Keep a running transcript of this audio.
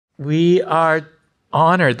We are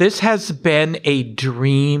honored. This has been a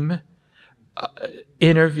dream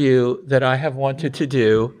interview that I have wanted to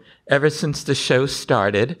do ever since the show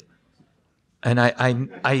started. And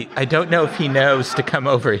I don't know if he knows to come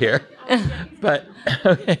over here. But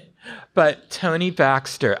okay. But Tony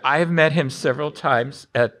Baxter, I have met him several times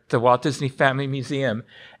at the Walt Disney Family Museum.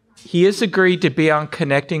 He has agreed to be on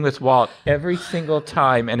Connecting with Walt every single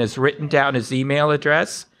time and has written down his email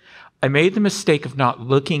address. I made the mistake of not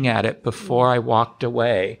looking at it before I walked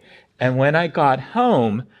away. And when I got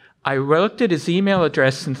home, I looked at his email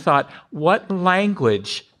address and thought, what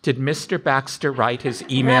language did Mr. Baxter write his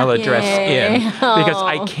email address in? Because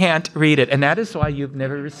I can't read it. And that is why you've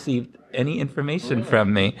never received any information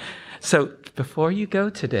from me. So before you go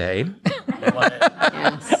today,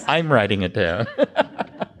 yes. I'm writing it down.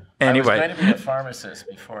 Anyway. I was going to be a pharmacist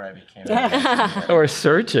before I became a or a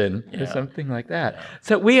surgeon or something like that.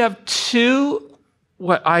 So we have two,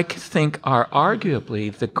 what I think are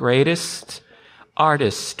arguably the greatest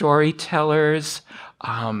artists, storytellers,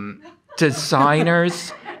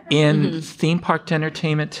 designers in theme park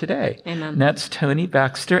entertainment today. Amen. And that's Tony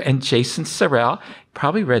Baxter and Jason Surrell.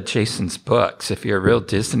 Probably read Jason's books if you're a real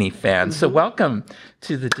Disney fan. So welcome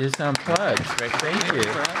to the Disney Unplugged. Thank you.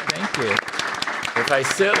 Thank you. If I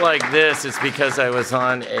sit like this, it's because I was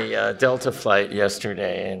on a Delta flight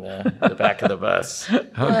yesterday in the back of the bus. Oh,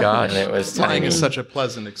 gosh. And it was Flying tiny. is such a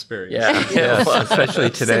pleasant experience. Yeah. Yes, especially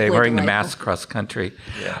today, Simply wearing the delightful. mask cross country.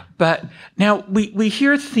 Yeah. But now we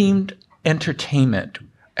hear themed entertainment,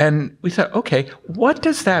 and we thought, okay, what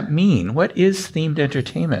does that mean? What is themed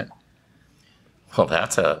entertainment? Well,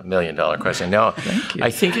 that's $1 million question. No, Thank you.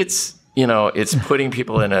 I think it's, it's putting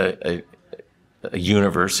people in a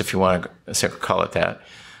universe, if you want to call it that,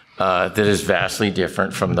 that is vastly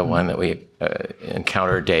different from the one that we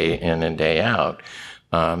encounter day in and day out.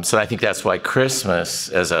 So I think that's why Christmas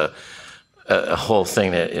as a whole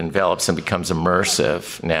thing that envelops and becomes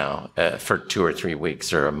immersive now for 2 or 3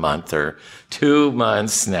 weeks or a month or 2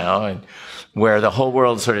 months now, and where the whole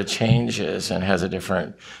world sort of changes and has a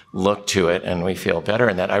different look to it, and we feel better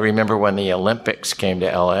in that. I remember when the Olympics came to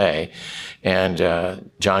LA, and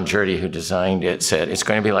John Jurdy, who designed it, said it's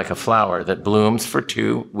going to be like a flower that blooms for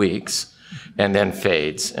 2 weeks and then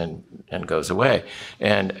fades and goes away.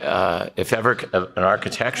 And if ever an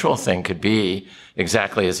architectural thing could be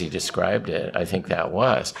exactly as he described it, I think that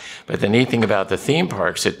was. But the neat thing about the theme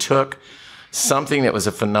parks, it took something that was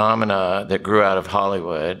a phenomena that grew out of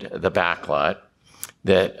Hollywood, the backlot,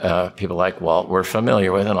 that people like Walt were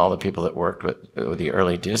familiar with, and all the people that worked with the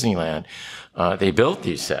early Disneyland. They built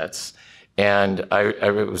these sets. And I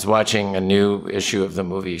was watching a new issue of the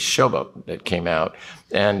movie Showboat that came out,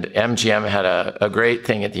 and MGM had a great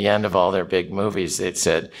thing at the end of all their big movies. It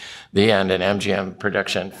said, the end, an MGM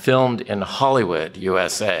production filmed in Hollywood,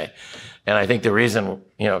 USA. And I think the reason,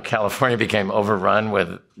 California became overrun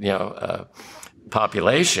with,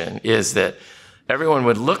 population is that everyone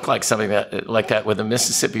would look like something like that with the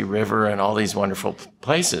Mississippi River and all these wonderful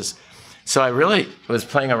places. So I really was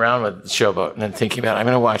playing around with Showboat and then thinking about, I'm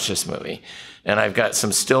going to watch this movie. And I've got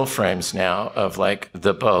some still frames now of like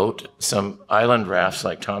the boat, some island rafts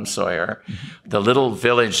like Tom Sawyer, the little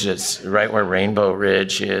village that's right where Rainbow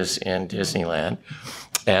Ridge is in Disneyland,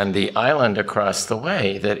 and the island across the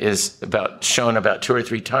way that is shown about 2 or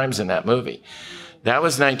 3 times in that movie. That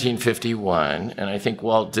was 1951, and I think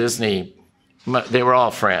Walt Disney, they were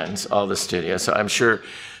all friends, all the studios, so I'm sure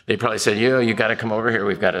they probably said, you got to come over here.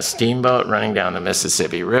 We've got a steamboat running down the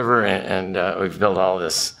Mississippi River, and we've built all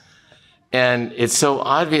this. And it's so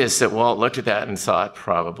obvious that Walt looked at that and thought,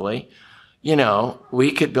 probably,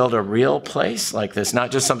 we could build a real place like this,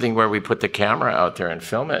 not just something where we put the camera out there and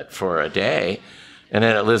film it for a day, and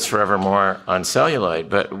then it lives forevermore on celluloid.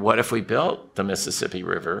 But what if we built the Mississippi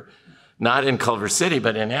River, not in Culver City,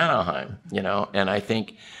 but in Anaheim, And I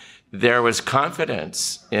think there was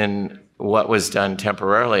confidence in what was done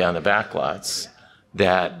temporarily on the backlots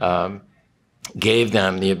that gave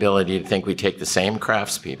them the ability to think we take the same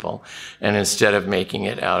craftspeople, and instead of making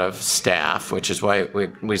it out of staff, which is why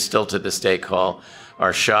we still to this day call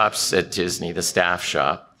our shops at Disney the staff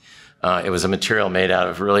shop. It was a material made out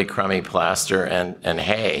of really crummy plaster and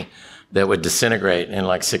hay that would disintegrate in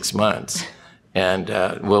like 6 months. And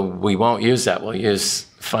we won't use that. We'll use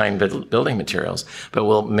fine building materials, but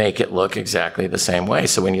we'll make it look exactly the same way.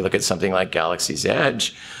 So when you look at something like Galaxy's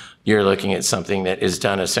Edge, you're looking at something that is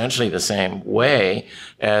done essentially the same way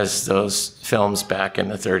as those films back in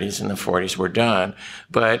the 30s and the 40s were done,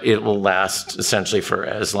 but it will last essentially for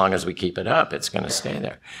as long as we keep it up. It's going to stay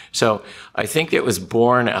there. So I think it was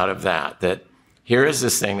born out of that here is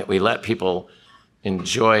this thing that we let people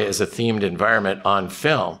enjoy as a themed environment on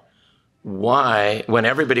film. why, when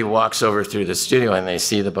everybody walks over through the studio and they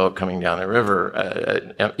see the boat coming down the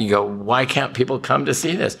river, you go, why can't people come to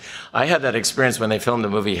see this? I had that experience when they filmed the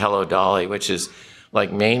movie Hello, Dolly, which is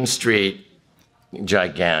like Main Street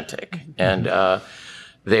gigantic. And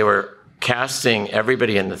they were casting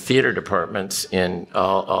everybody in the theater departments in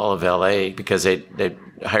all of LA because they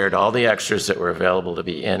hired all the extras that were available to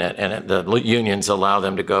be in it. And the unions allow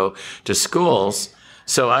them to go to schools.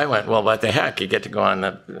 So I went, well, what the heck? You get to go on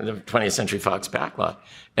the 20th Century Fox backlot.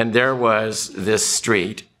 And there was this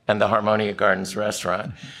street and the Harmonia Gardens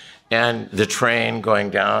restaurant and the train going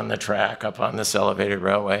down the track up on this elevated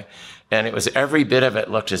railway. And it was, every bit of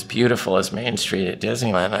it looked as beautiful as Main Street at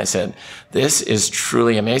Disneyland. I said, this is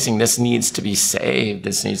truly amazing. This needs to be saved.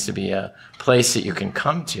 This needs to be a place that you can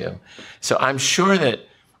come to. So I'm sure that,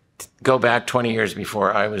 go back 20 years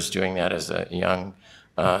before I was doing that as a young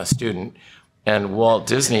student, and Walt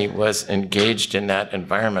Disney was engaged in that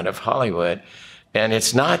environment of Hollywood. And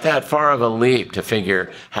it's not that far of a leap to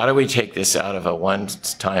figure, how do we take this out of a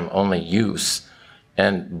one-time only use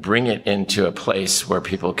and bring it into a place where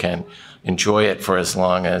people can enjoy it for as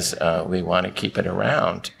long as we want to keep it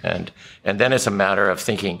around. And then it's a matter of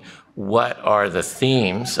thinking, what are the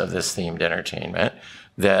themes of this themed entertainment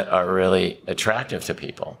that are really attractive to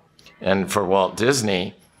people? And for Walt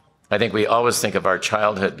Disney, I think we always think of our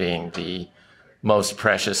childhood being the most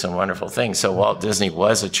precious and wonderful thing. So Walt Disney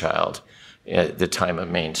was a child at the time of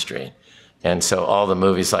Main Street. And so all the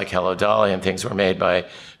movies like Hello, Dolly and things were made by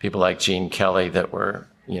people like Gene Kelly that were,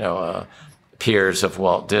 peers of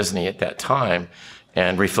Walt Disney at that time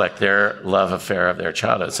and reflect their love affair of their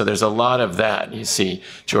childhood. So there's a lot of that. You see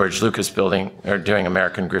George Lucas doing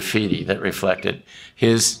American Graffiti that reflected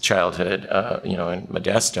his childhood, in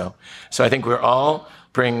Modesto. So I think we're all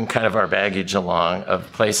bringing kind of our baggage along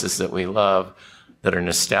of places that we love that are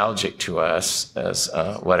nostalgic to us as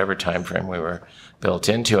whatever time frame we were built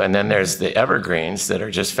into. And then there's the evergreens that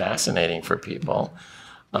are just fascinating for people.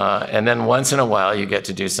 And then once in a while, you get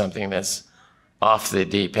to do something that's off the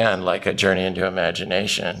deep end, like a Journey into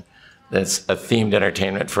Imagination, that's a themed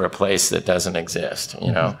entertainment for a place that doesn't exist,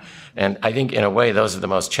 And I think in a way, those are the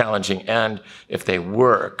most challenging. And if they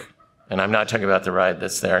work, and I'm not talking about the ride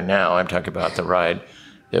that's there now, I'm talking about the ride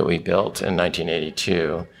that we built in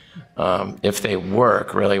 1982. If they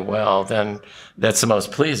work really well, then that's the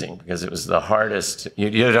most pleasing because it was the hardest. You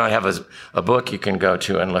don't have a book you can go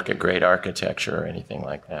to and look at great architecture or anything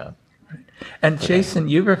like that. And Jason,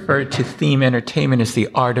 you referred to theme entertainment as the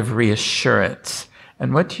art of reassurance.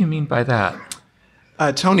 And what do you mean by that?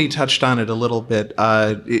 Tony touched on it a little bit,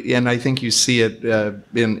 and I think you see it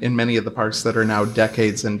in many of the parks that are now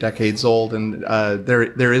decades and decades old. And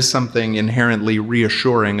there is something inherently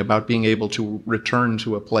reassuring about being able to return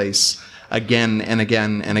to a place again and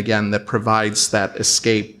again and again that provides that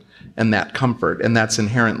escape and that comfort, and that's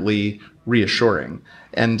inherently reassuring.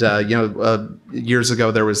 And years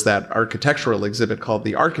ago there was that architectural exhibit called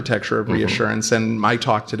The Architecture of Reassurance, and my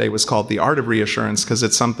talk today was called The Art of Reassurance because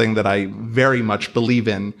it's something that I very much believe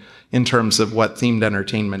in terms of what themed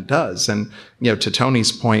entertainment does. And to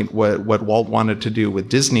Tony's point, what Walt wanted to do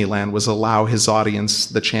with Disneyland was allow his audience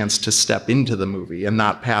the chance to step into the movie and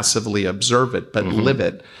not passively observe it, but live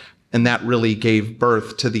it. And that really gave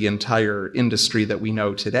birth to the entire industry that we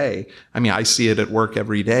know today. I mean, I see it at work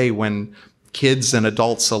every day when kids and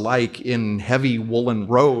adults alike in heavy woolen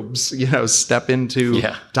robes, step into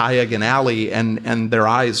Diagon Alley and their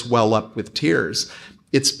eyes well up with tears.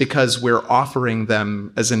 It's because we're offering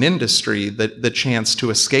them as an industry the chance to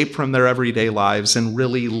escape from their everyday lives and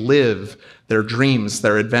really live their dreams,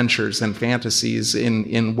 their adventures and fantasies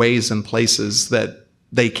in ways and places that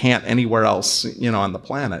they can't anywhere else, on the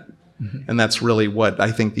planet. And that's really what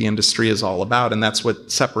I think the industry is all about. And that's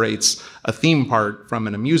what separates a theme park from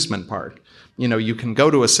an amusement park. You can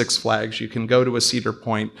go to a Six Flags, you can go to a Cedar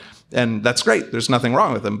Point, and that's great. There's nothing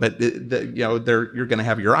wrong with them. But you're going to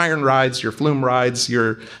have your iron rides, your flume rides,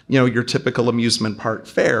 your typical amusement park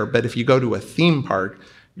fare. But if you go to a theme park,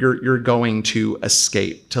 you're going to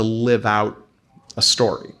escape, to live out a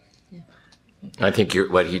story. I think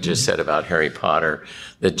what he just said about Harry Potter,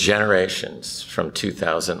 the generations from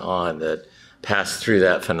 2000 on that passed through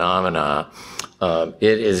that phenomena,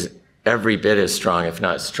 it is every bit as strong, if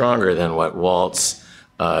not stronger, than what Walt's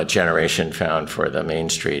generation found for the Main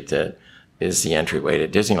Street that is the entryway to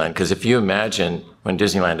Disneyland. Because if you imagine when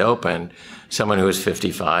Disneyland opened, someone who was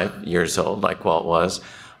 55 years old, like Walt was,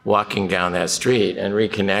 walking down that street and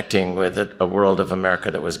reconnecting with a world of America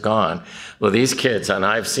that was gone. Well, these kids, and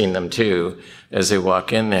I've seen them too, as they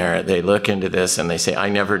walk in there, they look into this and they say, I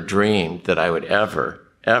never dreamed that I would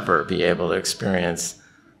ever be able to experience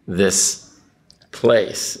this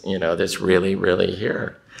place, that's really, really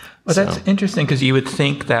here. Well, that's interesting, because you would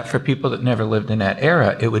think that for people that never lived in that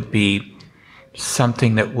era, it would be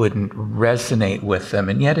something that wouldn't resonate with them,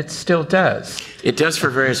 and yet it still does. It does for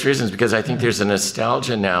various reasons, because I think there's a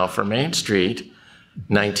nostalgia now for Main Street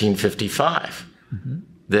 1955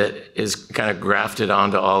 that is kind of grafted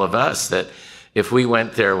onto all of us, that if we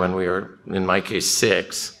went there when we were, in my case,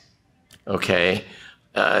 6,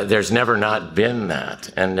 there's never not been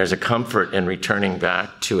that. And there's a comfort in returning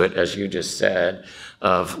back to it, as you just said,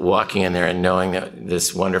 of walking in there and knowing that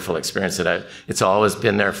this wonderful experience that it's always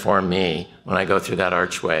been there for me when I go through that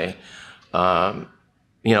archway. So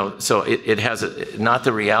it has not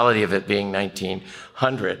the reality of it being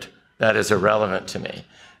 1900. That is irrelevant to me.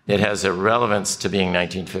 It has a relevance to being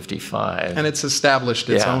 1955. And it's established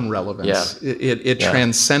its own relevance. Yeah. It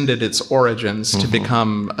transcended its origins to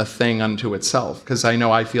become a thing unto itself. Because I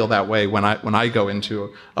know I feel that way when I go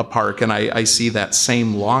into a park and I see that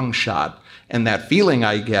same long shot. And that feeling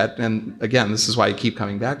I get, and again, this is why I keep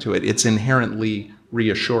coming back to it, it's inherently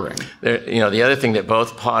reassuring. The other thing that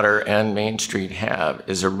both Potter and Main Street have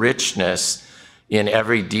is a richness in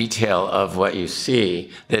every detail of what you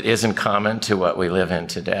see that isn't common to what we live in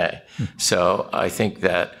today. So I think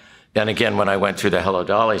that, and again, when I went through the Hello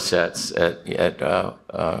Dolly sets at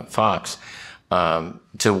Fox,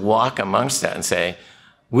 to walk amongst that and say,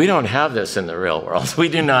 we don't have this in the real world. We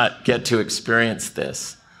do not get to experience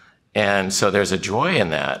this. And so there's a joy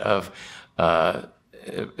in that of,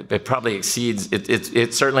 it probably exceeds,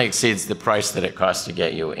 it certainly exceeds the price that it costs to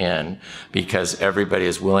get you in, because everybody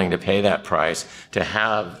is willing to pay that price to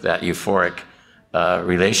have that euphoric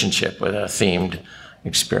relationship with a themed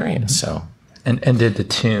experience. So, and did the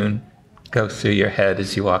tune go through your head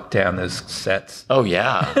as you walked down those sets? Oh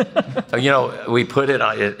yeah. We put it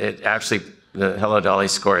on, it actually, the Hello Dolly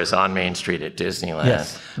score is on Main Street at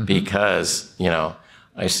Disneyland, because,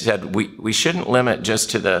 I said, we shouldn't limit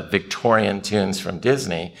just to the Victorian tunes from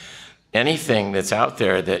Disney. Anything that's out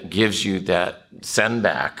there that gives you that send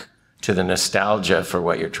back to the nostalgia for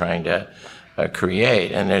what you're trying to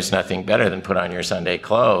create. And there's nothing better than put on your Sunday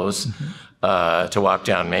clothes to walk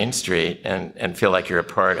down Main Street and feel like you're a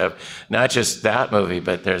part of not just that movie,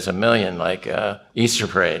 but there's a million, like Easter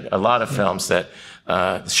Parade, a lot of films that,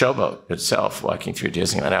 Showboat itself, walking through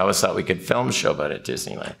Disneyland. I always thought we could film Showboat at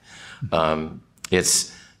Disneyland.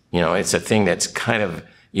 It's a thing that's kind of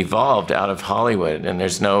evolved out of Hollywood, and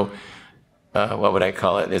there's no, what would I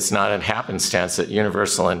call it? It's not a happenstance that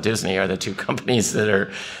Universal and Disney are the two companies that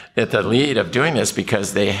are at the lead of doing this,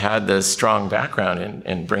 because they had the strong background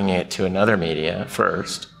in bringing it to another media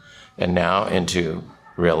first, and now into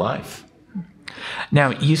real life.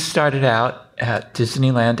 Now, you started out at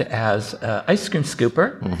Disneyland as an ice cream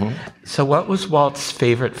scooper. So what was Walt's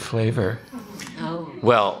favorite flavor?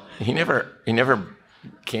 Well, he never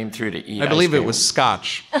came through to eat. I believe ice cream. it was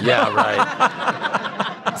Scotch. Yeah,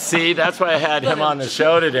 right. See, that's why I had him on the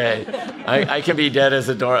show today. I can be dead as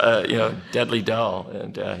a deadly dull,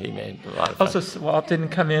 and he made a lot of fun. Also, Walt didn't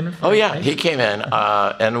come in? Oh yeah, he came in, and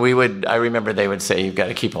I remember they would say, you've got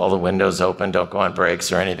to keep all the windows open, don't go on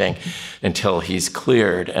breaks or anything until he's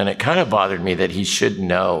cleared. And it kind of bothered me that he should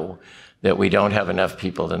know that we don't have enough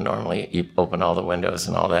people to normally open all the windows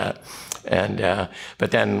and all that. And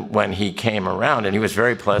but then when he came around, and he was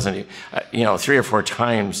very pleasant, 3 or 4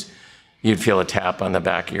 times you'd feel a tap on the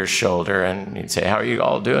back of your shoulder, and he'd say, how are you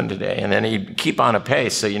all doing today? And then he'd keep on a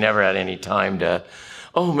pace, so you never had any time to,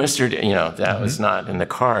 oh, Mr. That was not in the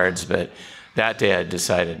cards. But that day I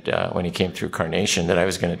decided when he came through Carnation that I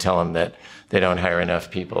was going to tell him that they don't hire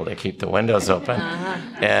enough people to keep the windows open.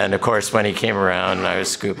 And of course, when he came around and I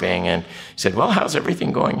was scooping, and he said, well, how's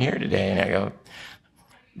everything going here today? And I go,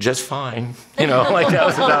 just fine. Like that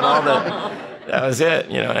was about all that was it.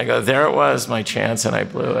 And I go, there it was, my chance, and I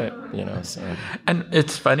blew it. So. And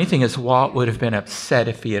it's funny thing is, Walt would have been upset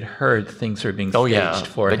if he had heard things were being staged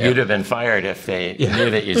for him. But you'd have been fired if they knew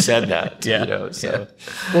that you said that. So.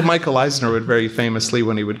 Well, Michael Eisner would very famously,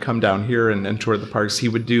 when he would come down here and tour the parks, he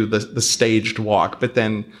would do the staged walk, but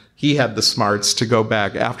then he had the smarts to go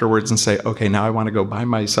back afterwards and say, okay, now I want to go by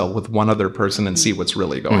myself with one other person and see what's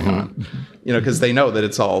really going on. Because they know that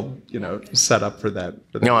it's all, set up for that.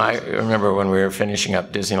 I remember when we were finishing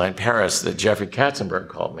up Disneyland Paris, that Jeffrey Katzenberg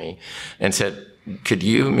called me and said, could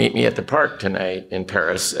you meet me at the park tonight in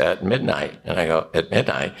Paris at midnight? And I go, at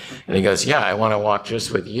midnight? And he goes, yeah, I want to walk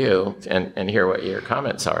just with you and hear what your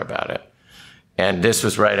comments are about it. And this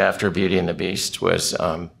was right after Beauty and the Beast was,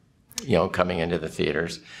 coming into the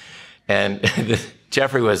theaters. And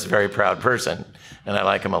Jeffrey was a very proud person, and I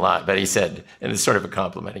like him a lot. But he said, and it's sort of a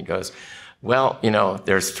compliment, he goes, well,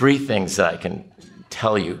 there's 3 things that I can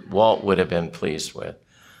tell you Walt would have been pleased with.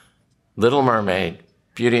 Little Mermaid,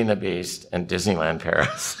 Beauty and the Beast, and Disneyland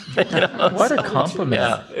Paris. What a compliment.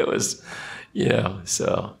 Yeah, it was,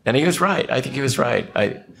 so, and he was right. I think he was right.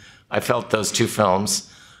 I felt those two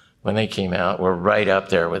films, when they came out, were right up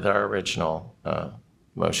there with our original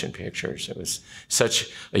motion pictures. It was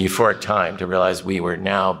such a euphoric time to realize we were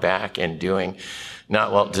now back and doing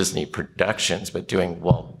not Walt Disney Productions, but doing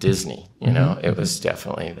Walt Disney. It was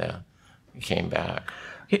definitely we came back.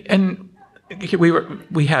 And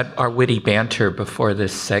we had our witty banter before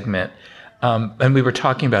this segment, and we were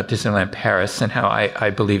talking about Disneyland Paris and how I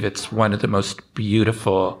believe it's one of the most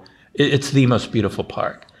beautiful. It's the most beautiful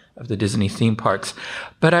park of the Disney theme parks.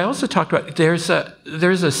 But I also talked about there's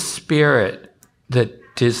a spirit that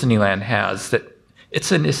Disneyland has that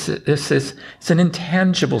it's an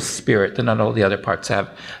intangible spirit that not all the other parks have.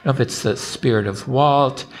 I don't know if it's the spirit of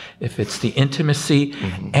Walt, if it's the intimacy.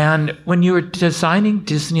 And when you were designing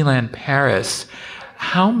Disneyland Paris,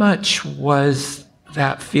 how much was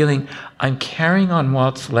that feeling, I'm carrying on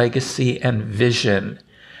Walt's legacy and vision,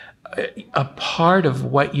 a part of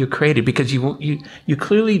what you created? Because you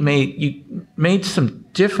clearly made some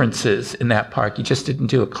differences in that park. You just didn't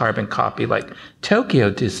do a carbon copy like Tokyo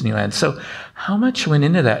Disneyland. So how much went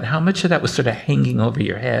into that? And how much of that was sort of hanging over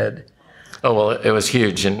your head? Oh, well, it was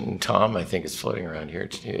huge. And Tom, I think, is floating around here.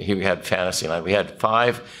 He had Fantasyland. We had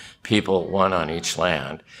 5 people, one on each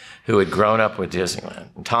land, who had grown up with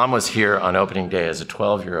Disneyland. And Tom was here on opening day as a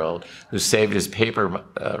 12-year-old who saved his paper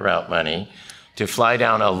route money to fly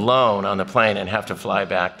down alone on the plane and have to fly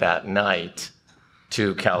back that night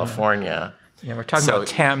to California. Yeah, we're talking about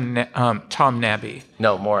Tom Nabby.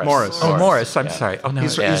 No, Morris. Morris. I'm sorry. Oh, no.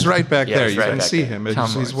 He's right back there. He's You right can back see there. him.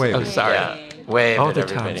 Morris. He's waving. Oh, sorry. Yeah, waving at the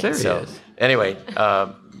everybody. time. There he is. Anyway,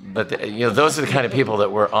 but those are the kind of people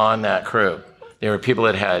that were on that crew. They were people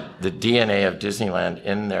that had the DNA of Disneyland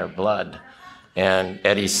in their blood. And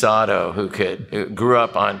Eddie Sato, who grew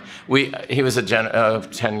up on, he was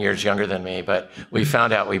 10 years younger than me, but we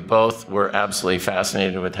found out we both were absolutely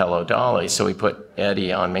fascinated with Hello Dolly, so we put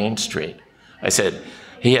Eddie on Main Street. I said,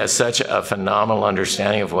 he has such a phenomenal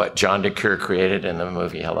understanding of what John DeCure created in the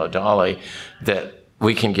movie Hello Dolly that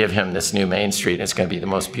we can give him this new Main Street, and it's going to be the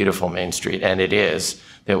most beautiful Main Street, and it is,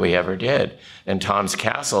 that we ever did. And Tom's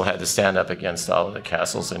castle had to stand up against all of the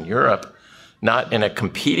castles in Europe, not in a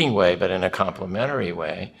competing way, but in a complementary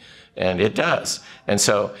way, and it does. And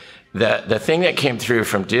so the thing that came through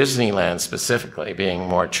from Disneyland specifically, being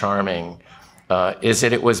more charming, is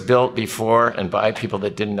that it was built before and by people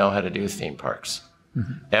that didn't know how to do theme parks.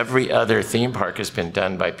 Every other theme park has been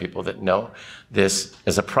done by people that know this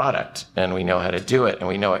as a product, and we know how to do it, and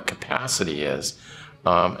we know what capacity is,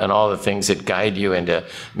 and all the things that guide you into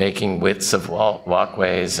making widths of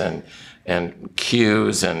walkways and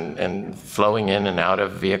queues and flowing in and out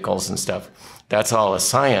of vehicles and stuff. That's all a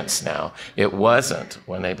science now. It wasn't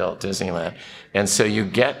when they built Disneyland. And so you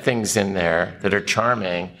get things in there that are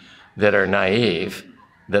charming, that are naive,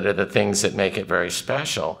 that are the things that make it very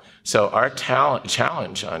special. So our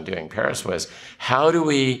challenge on doing Paris was, how do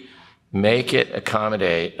we make it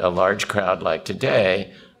accommodate a large crowd like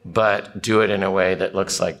today, but do it in a way that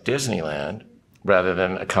looks like Disneyland rather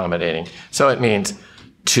than accommodating? So it means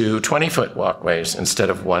 2 20-foot walkways instead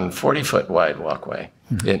of 1 40-foot wide walkway.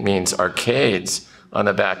 It means arcades on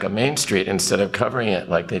the back of Main Street instead of covering it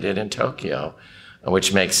like they did in Tokyo,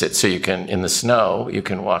 which makes it so you can, in the snow, you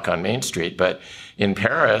can walk on Main Street. But in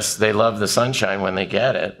Paris, they love the sunshine when they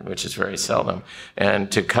get it, which is very seldom.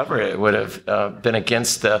 And to cover it would have been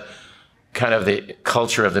against the kind of the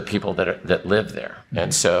culture of the people that live there.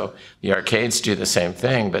 And so the arcades do the same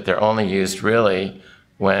thing, but they're only used really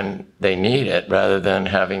when they need it, rather than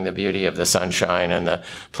having the beauty of the sunshine and the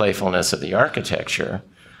playfulness of the architecture.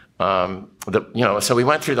 So we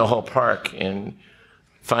went through the whole park in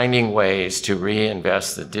finding ways to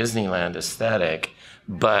reinvest the Disneyland aesthetic,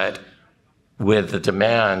 but with the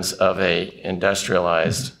demands of a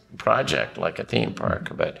industrialized project like a theme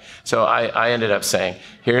park. But so I ended up saying,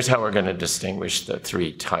 here's how we're going to distinguish the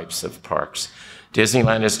 3 types of parks.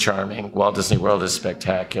 Disneyland is charming, Walt Disney World is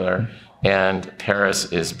spectacular, and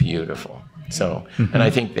Paris is beautiful. So, and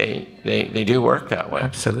I think they do work that way.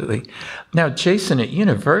 Absolutely. Now, Jason, at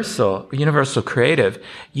Universal Creative,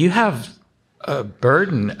 you have a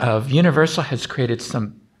burden of, Universal has created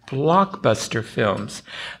some blockbuster films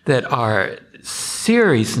that are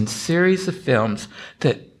series and series of films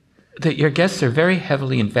that your guests are very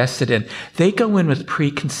heavily invested in. They go in with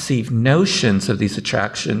preconceived notions of these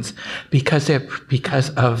attractions because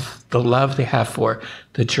of the love they have for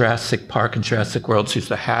the Jurassic Park and Jurassic World, which is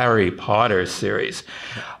the Harry Potter series.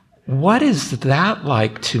 What is that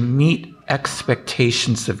like to meet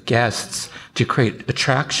expectations of guests to create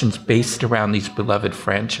attractions based around these beloved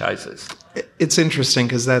franchises? It's interesting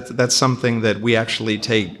because that's something that we actually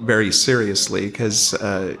take very seriously because,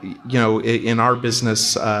 in our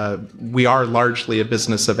business, we are largely a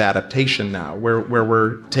business of adaptation now, where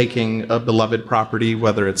we're taking a beloved property,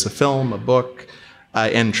 whether it's a film, a book,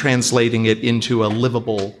 and translating it into a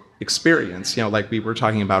livable experience, like we were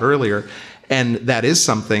talking about earlier. And that is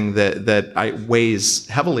something that weighs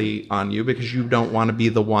heavily on you because you don't want to be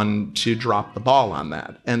the one to drop the ball on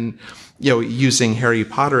that. And, using Harry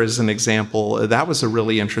Potter as an example, that was a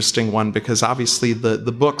really interesting one because obviously the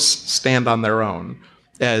books stand on their own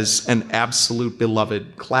as an absolute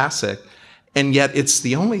beloved classic. And yet it's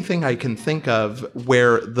the only thing I can think of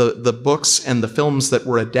where the books and the films that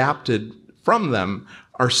were adapted from them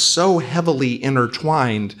are so heavily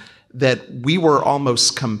intertwined that we were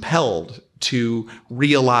almost compelled to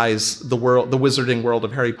realize the wizarding world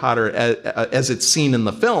of Harry Potter as it's seen in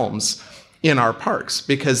the films in our parks,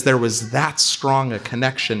 because there was that strong a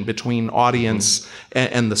connection between audience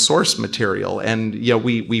and the source material. And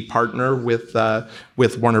we partner with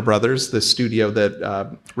Warner Brothers, the studio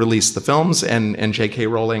that released the films, and J.K.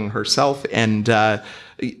 Rowling herself, and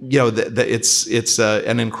it's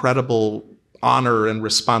an incredible honor and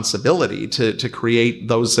responsibility to create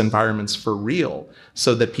those environments for real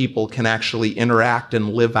so that people can actually interact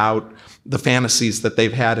and live out the fantasies that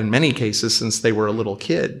they've had in many cases since they were a little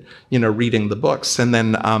kid, reading the books. And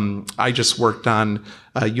then I just worked on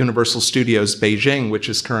Universal Studios Beijing, which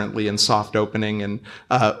is currently in soft opening. And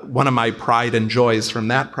one of my pride and joys from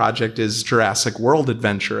that project is Jurassic World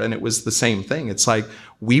Adventure. And it was the same thing. It's like,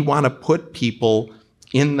 we want to put people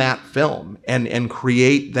in that film and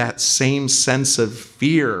create that same sense of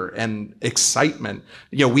fear and excitement.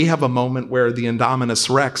 We have a moment where the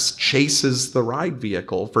Indominus Rex chases the ride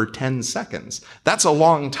vehicle for 10 seconds. That's a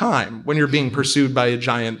long time when you're being pursued by a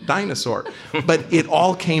giant dinosaur. But it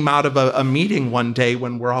all came out of a meeting one day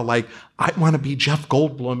when we're all like, I want to be Jeff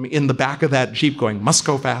Goldblum in the back of that Jeep going, must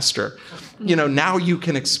go faster. Now you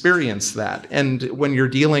can experience that. And when you're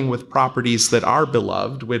dealing with properties that are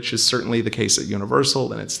beloved, which is certainly the case at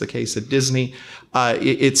Universal and it's the case at Disney,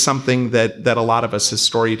 it's something that a lot of us as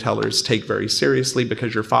storytellers take very seriously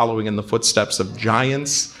because you're following in the footsteps of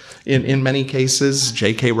giants in many cases,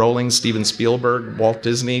 J.K. Rowling, Steven Spielberg, Walt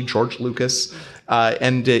Disney, George Lucas.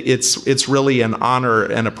 And it's really an honor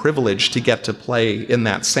and a privilege to get to play in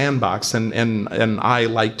that sandbox. And I,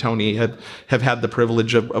 like Tony, have had the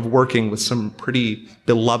privilege of working with some pretty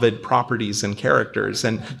beloved properties and characters.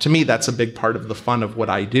 And to me, that's a big part of the fun of what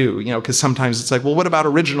I do, because sometimes it's like, well, what about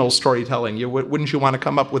original storytelling? Wouldn't you want to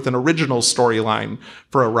come up with an original storyline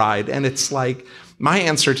for a ride? And it's like, my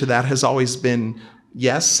answer to that has always been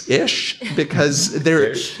yes-ish, because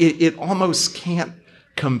it almost can't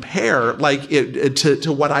compare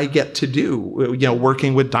to what I get to do,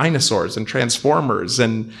 working with dinosaurs and Transformers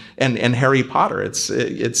and Harry Potter. It's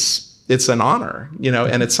an honor,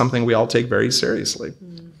 and it's something we all take very seriously.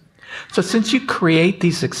 So since you create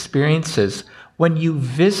these experiences, when you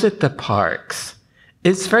visit the parks,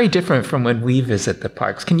 it's very different from when we visit the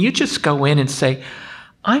parks. Can you just go in and say,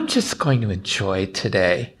 I'm just going to enjoy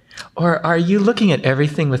today? Or are you looking at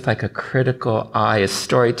everything with like a critical eye, a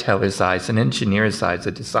storyteller's eyes, an engineer's eyes,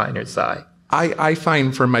 a designer's eye? I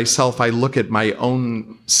find for myself, I look at my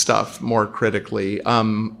own stuff more critically.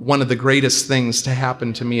 One of the greatest things to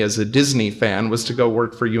happen to me as a Disney fan was to go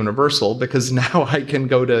work for Universal, because now I can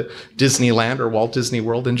go to Disneyland or Walt Disney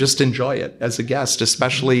World and just enjoy it as a guest,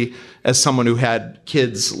 especially as someone who had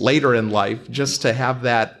kids later in life, just to have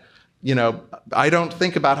that. I don't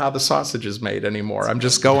think about how the sausage is made anymore. I'm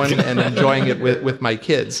just going and enjoying it with my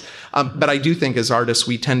kids. But I do think as artists,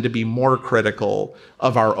 we tend to be more critical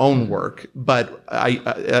of our own work. But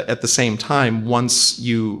at the same time, once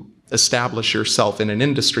you establish yourself in an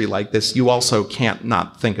industry like this, you also can't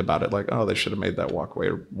not think about it like, oh, they should have made that walkway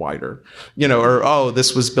wider, or, oh,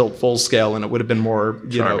 this was built full scale and it would have been more,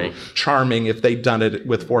 charming if they'd done it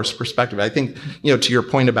with forced perspective. I think, to your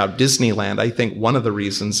point about Disneyland, I think one of the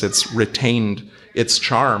reasons it's retained its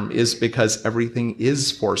charm is because everything is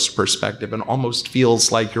forced perspective and almost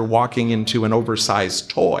feels like you're walking into an oversized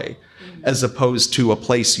toy, as opposed to a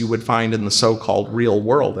place you would find in the so-called real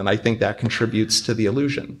world. And I think that contributes to the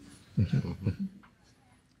illusion.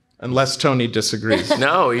 Unless Tony disagrees.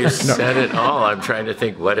 No, you said it all. I'm trying to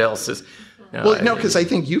think what else is. Because I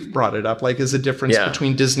think you've brought it up, as a difference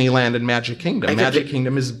between Disneyland and Magic Kingdom. Magic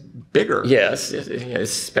Kingdom is bigger. Yes,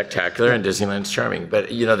 it's spectacular, and Disneyland's charming. But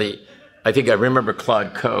I think I remember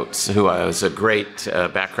Claude Coates, who was a great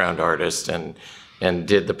background artist, and and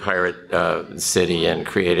did the Pirate City and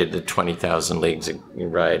created the 20,000 Leagues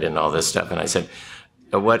ride and all this stuff. And I said,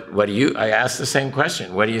 what do you, I asked the same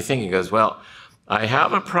question, what do you think? He goes, well, I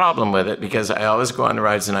have a problem with it because I always go on the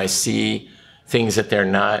rides and I see things that they're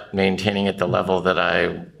not maintaining at the level that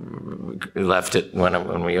I left it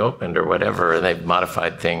when we opened or whatever. They've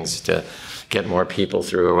modified things to get more people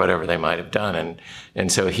through or whatever they might have done.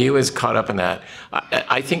 And so he was caught up in that.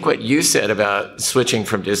 I think what you said about switching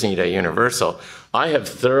from Disney to Universal, I have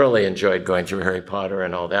thoroughly enjoyed going through Harry Potter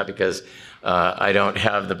and all that because I don't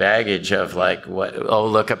have the baggage of like,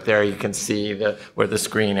 look up there, you can see where the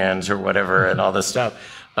screen ends or whatever and all this stuff.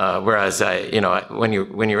 Whereas when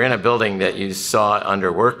you're in a building that you saw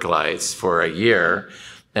under work lights for a year,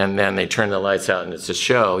 and then they turn the lights out and it's a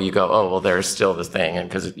show, you go, oh, well, there's still the thing, and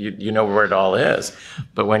because you know where it all is.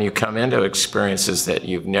 But when you come into experiences that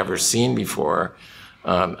you've never seen before,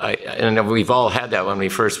 and we've all had that when we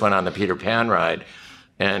first went on the Peter Pan ride.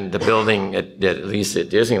 And the building, at least at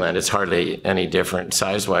Disneyland, is hardly any different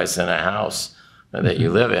size-wise than a house that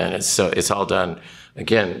you live in. It's all done,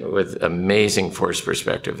 again, with amazing force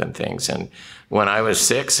perspective and things. And when I was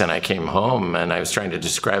 6 and I came home and I was trying to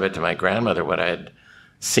describe it to my grandmother what I had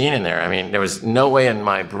seen in there, I mean, there was no way in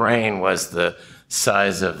my brain was the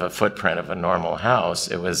size of a footprint of a normal house.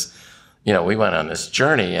 It was, we went on this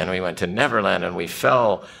journey and we went to Neverland and we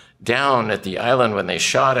fell down at the island when they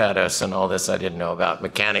shot at us and all this. I didn't know about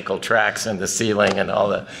mechanical tracks in the ceiling and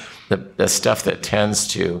all the stuff that tends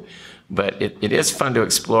to. But it is fun to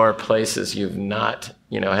explore places you've not,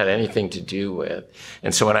 had anything to do with.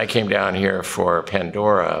 And so when I came down here for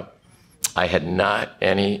Pandora, I had not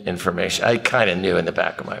any information. I kind of knew in the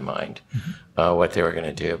back of my mind what they were going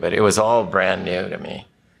to do, but it was all brand new to me.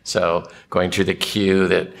 So going through the queue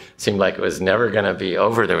that seemed like it was never going to be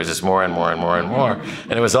over, there was just more and more and more and more.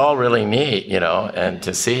 And it was all really neat, and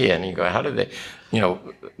to see. And you go, how did they,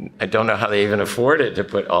 I don't know how they even afforded to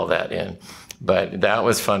put all that in. But that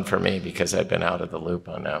was fun for me because I've been out of the loop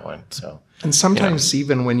on that one. So. And sometimes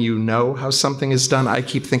even when you know how something is done, I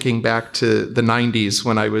keep thinking back to the 90s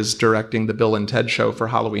when I was directing the Bill and Ted show for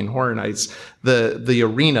Halloween Horror Nights. The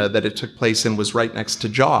arena that it took place in was right next to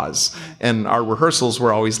Jaws, and our rehearsals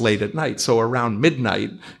were always late at night. So around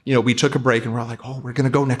midnight, we took a break and we're like, oh, we're going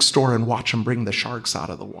to go next door and watch them bring the sharks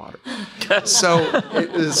out of the water.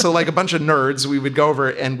 So like a bunch of nerds, we would go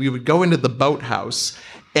over and we would go into the boathouse.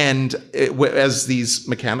 And as these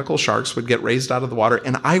mechanical sharks would get raised out of the water,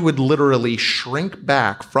 and I would literally shrink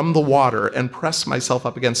back from the water and press myself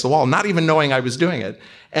up against the wall, not even knowing I was doing it.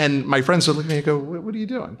 And my friends would look at me and go, what are you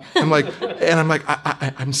doing? I'm like,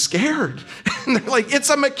 I'm scared. And they're like, it's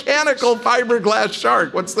a mechanical fiberglass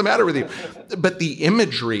shark. What's the matter with you? But the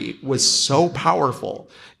imagery was so powerful.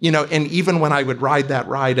 And even when I would ride that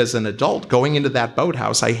ride as an adult, going into that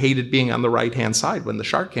boathouse, I hated being on the right-hand side when the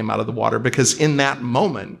shark came out of the water, because in that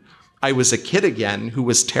moment, I was a kid again who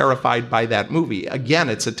was terrified by that movie. Again,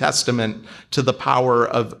 it's a testament to the power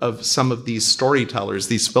of some of these storytellers,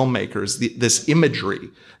 these filmmakers, this imagery,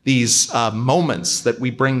 these moments that we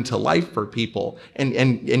bring to life for people,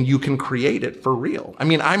 and you can create it for real. I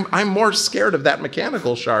mean, I'm more scared of that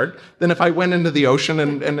mechanical shark than if I went into the ocean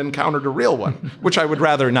and encountered a real one, which I would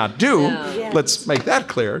rather not do. Yeah. Let's make that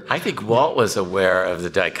clear. I think Walt was aware of the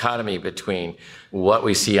dichotomy between what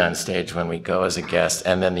we see on stage when we go as a guest,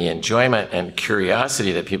 and then the enjoyment and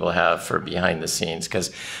curiosity that people have for behind the scenes.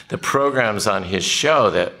 Because the programs on his show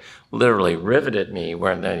that literally riveted me,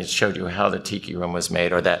 where it showed you how the tiki room was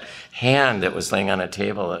made, or that hand that was laying on a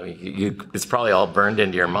table, it's probably all burned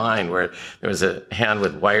into your mind, where there was a hand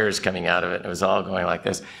with wires coming out of it, and it was all going like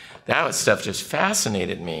this. That stuff just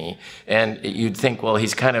fascinated me. And you'd think, well,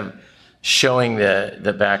 he's kind of showing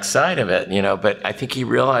the backside of it, but I think he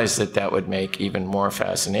realized that would make even more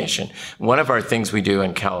fascination. One of our things we do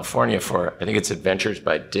in California for, I think it's Adventures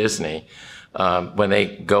by Disney, when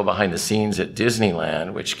they go behind the scenes at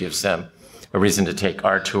Disneyland, which gives them a reason to take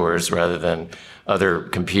our tours rather than other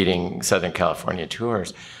competing Southern California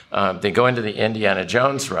tours. They go into the Indiana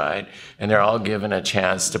Jones ride, and they're all given a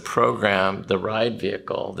chance to program the ride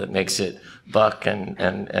vehicle that makes it buck, and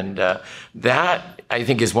that, I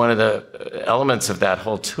think, is one of the elements of that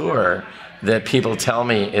whole tour that people tell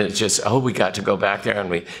me is just, oh, we got to go back there,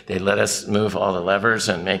 and they let us move all the levers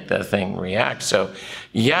and make the thing react. So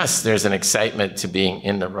yes, there's an excitement to being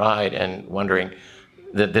in the ride and wondering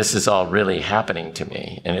that this is all really happening to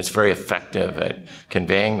me. And it's very effective at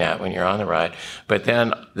conveying that when you're on the ride. But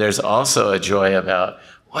then there's also a joy about,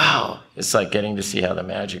 wow, it's like getting to see how the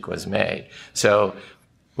magic was made. So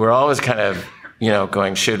we're always kind of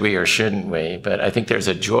going, should we or shouldn't we? But I think there's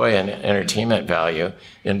a joy and entertainment value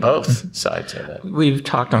in both sides of it. We've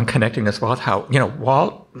talked on Connecting Us, Walt, how,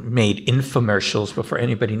 Walt made infomercials before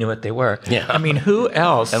anybody knew what they were. Yeah. I mean, who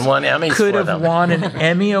else and won Emmys could for have them. won an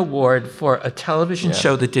Emmy Award for a television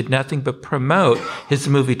show that did nothing but promote his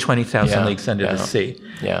movie 20,000 Leagues Under the Sea?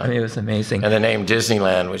 Yeah. I mean, it was amazing. And the name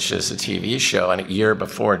Disneyland, which is a TV show, and a year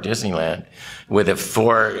before Disneyland, with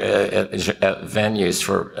 4 venues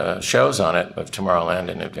for shows on it, of Tomorrowland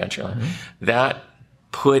and Adventureland, that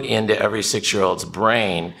put into every 6-year-old's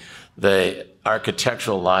brain the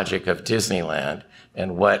architectural logic of Disneyland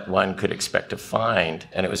and what one could expect to find.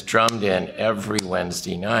 And it was drummed in every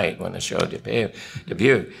Wednesday night when the show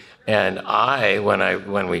debuted. And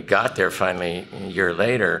when we got there finally a year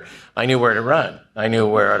later, I knew where to run. I knew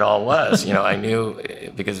where it all was. I knew,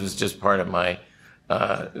 because it was just part of my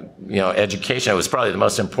education. It was probably the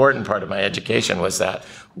most important part of my education, was that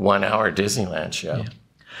 1-hour Disneyland show. Yeah.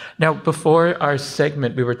 Now, before our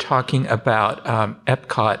segment, we were talking about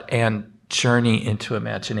Epcot and Journey into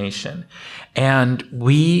Imagination. And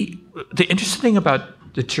the interesting thing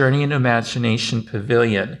about the Journey into Imagination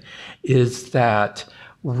Pavilion is that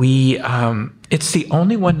it's the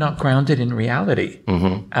only one not grounded in reality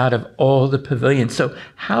out of all the pavilions. So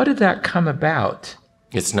how did that come about?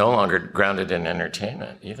 It's no longer grounded in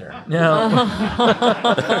entertainment either. No.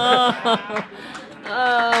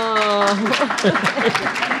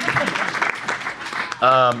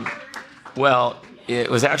 Well, it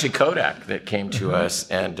was actually Kodak that came to us,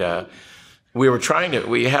 and we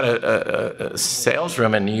had a sales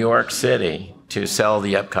room in New York City to sell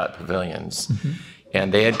the Epcot pavilions.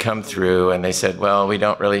 And they had come through and they said, well, we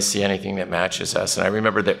don't really see anything that matches us. And I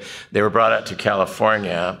remember that they were brought out to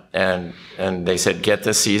California, and they said, get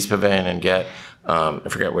the Seas Pavilion and get, I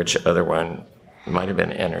forget which other one, it might have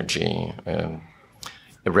been Energy,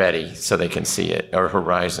 ready so they can see it, or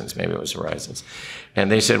Horizons, maybe it was Horizons.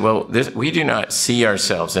 And they said, well, we do not see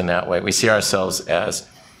ourselves in that way. We see ourselves as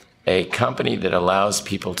a company that allows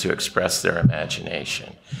people to express their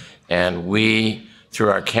imagination. And we,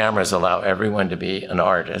 through our cameras, allow everyone to be an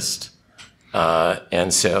artist.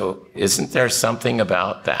 And so isn't there something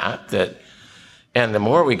about that, and the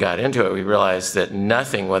more we got into it, we realized that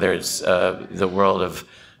nothing, whether it's the world of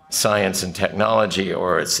science and technology,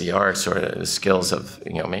 or it's the arts, or the skills of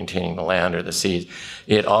maintaining the land or the seas,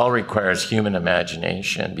 it all requires human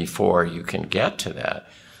imagination before you can get to that.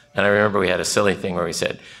 And I remember we had a silly thing where we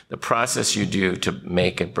said, the process you do to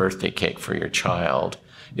make a birthday cake for your child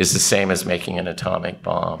is the same as making an atomic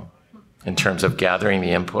bomb, in terms of gathering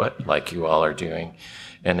the input, like you all are doing,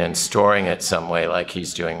 and then storing it some way, like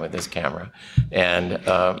he's doing with his camera, and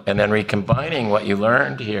then recombining what you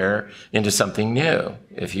learned here into something new.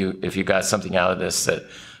 If you got something out of this that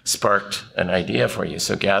sparked an idea for you,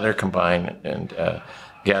 so gather, combine, and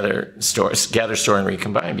gather, store, and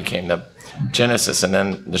recombine became the genesis, and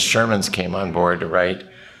then the Shermans came on board to write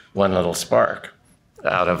One Little Spark.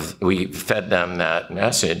 We fed them that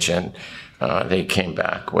message, and they came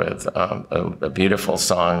back with a beautiful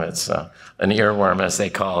song that's an earworm, as they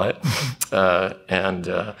call it, and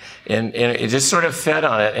it just sort of fed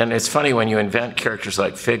on it. And it's funny, when you invent characters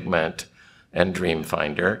like Figment and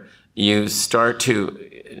Dreamfinder, you start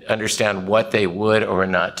to understand what they would or would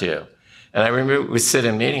not do. And I remember we sit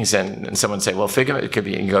in meetings and someone would say, well, Figment could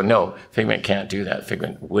be, and you go, no, Figment can't do that.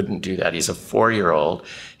 Figment wouldn't do that. He's a 4-year-old.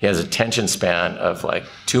 He has a attention span of like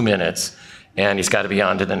 2 minutes, and he's got to be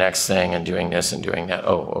on to the next thing and doing this and doing that.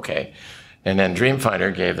 Oh, okay. And then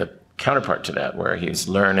Dreamfinder gave the counterpart to that, where he's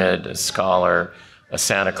learned, a scholar, a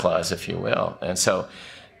Santa Claus, if you will. And so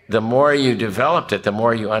the more you developed it, the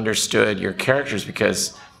more you understood your characters,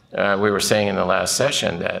 because we were saying in the last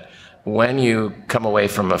session that when you come away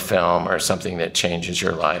from a film or something that changes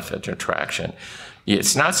your life, an attraction,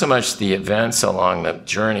 it's not so much the events along the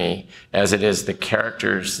journey as it is the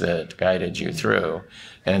characters that guided you through.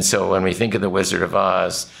 And so when we think of The Wizard of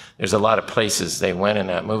Oz, there's a lot of places they went in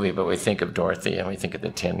that movie, but we think of Dorothy and we think of the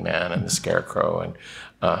Tin Man and the Scarecrow, and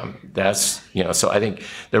that's, so I think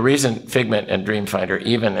the reason Figment and Dreamfinder,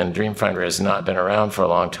 even, and Dreamfinder has not been around for a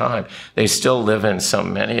long time, they still live in so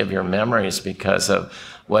many of your memories because of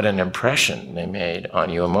what an impression they made on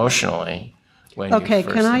you emotionally. Okay,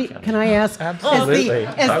 can I ask? Absolutely.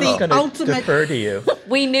 As the ultimate, defer to you.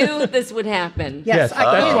 We knew this would happen. Yes,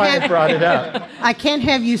 that's why I brought it up. I can't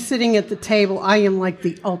have you sitting at the table. I am like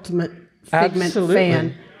the ultimate Figment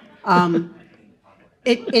fan.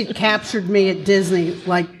 It captured me at Disney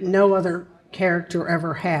like no other character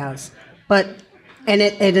ever has.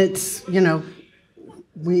 It's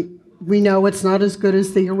we know it's not as good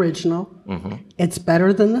as the original. Mm-hmm. It's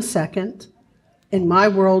better than the second. in my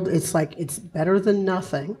world, it's like it's better than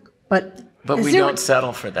nothing. But we don't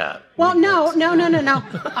settle for that. Well, no.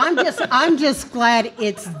 I'm just glad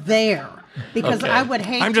it's there because I would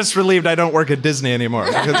hate. I'm just relieved I don't work at Disney anymore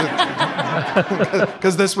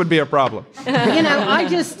because this would be a problem.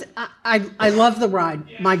 I love the ride.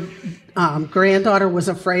 My granddaughter was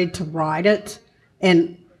afraid to ride it,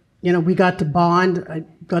 and we got to bond. I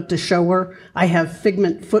got to show her. I have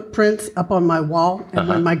Figment footprints up on my wall, and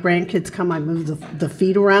when my grandkids come, I move the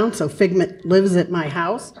feet around. So Figment lives at my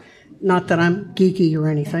house. Not that I'm geeky or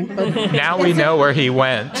anything, but now we know where he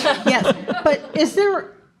went. Yes, but is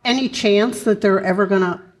there any chance that they're ever going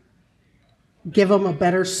to give him a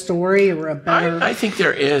better story or a better? I think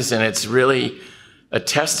there is, and it's really a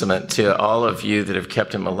testament to all of you that have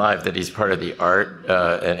kept him alive, that he's part of the art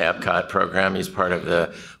and Epcot program. He's part of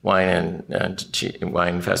the wine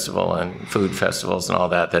festival and food festivals and all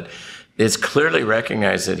that, that it's clearly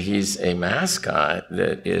recognized that he's a mascot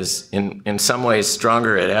that is in some ways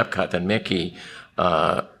stronger at Epcot than Mickey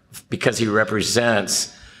because he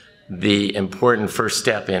represents the important first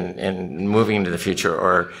step in moving into the future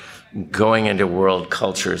or going into world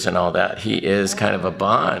cultures and all that. He is kind of a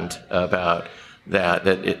bond about that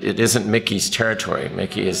it isn't Mickey's territory.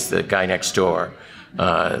 Mickey is the guy next door,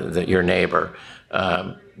 your neighbor.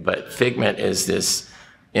 But Figment is this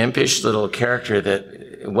impish little character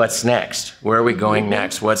that, what's next? Where are we going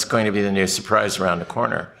next? What's going to be the new surprise around the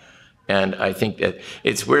corner? And I think that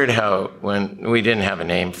it's weird how when we didn't have a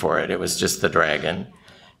name for it, it was just the dragon.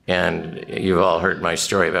 And you've all heard my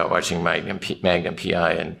story about watching Magnum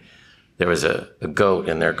PI, and there was a goat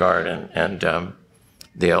in their garden, and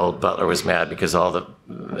the old butler was mad because all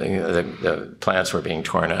the plants were being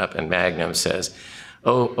torn up, and Magnum says,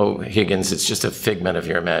 oh, Higgins, it's just a figment of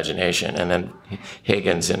your imagination. And then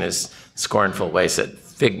Higgins, in his scornful way, said,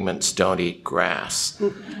 figments don't eat grass.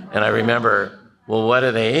 And I remember, well, what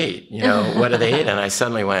do they eat? What do they eat? And I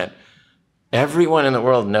suddenly went, everyone in the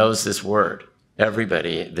world knows this word.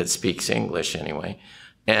 Everybody that speaks English anyway.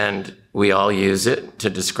 And we all use it to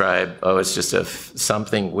describe, it's just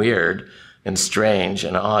something weird and strange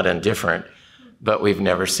and odd and different, but we've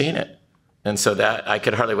never seen it. And so that I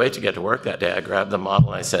could hardly wait to get to work that day. I grabbed the model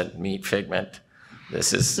and I said, meet Figment.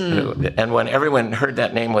 This is, and when everyone heard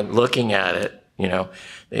that name, when looking at it,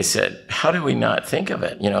 they said, how do we not think of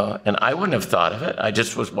it? And I wouldn't have thought of it. I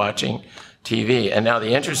just was watching TV. And now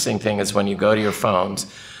the interesting thing is when you go to your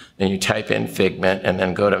phones and you type in Figment and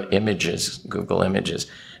then go to images, Google Images,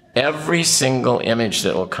 every single image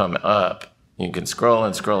that will come up, you can scroll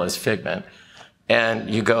and scroll as Figment, and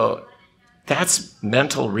you go, that's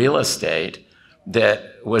mental real estate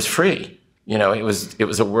that was free. It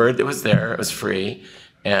was a word that was there, it was free,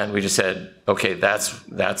 and we just said, okay,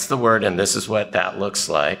 that's the word, and this is what that looks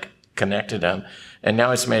like, connected them, and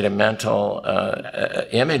now it's made a mental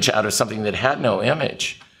image out of something that had no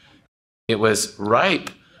image. It was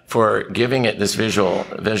ripe for giving it this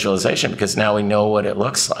visualization because now we know what it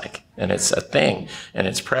looks like, and it's a thing, and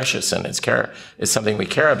it's precious, and it's something we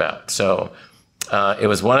care about. So it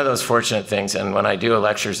was one of those fortunate things. And when I do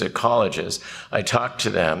lectures at colleges, I talk to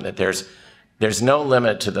them that there's no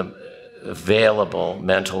limit to the available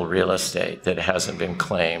mental real estate that hasn't been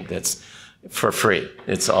claimed. That's for free.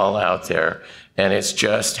 It's all out there. And it's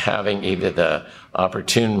just having either the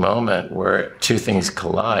opportune moment where two things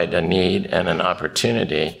collide, a need and an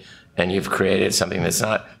opportunity, and you've created something that's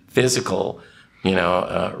not physical,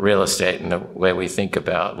 real estate in the way we think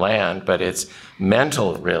about land, but it's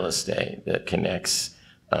mental real estate that connects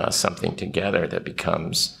something together that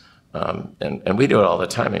becomes, and we do it all the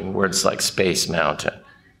time in words like space mountain.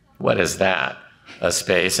 What is that? A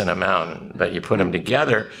space and a mountain, but you put them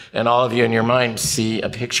together and all of you in your mind see a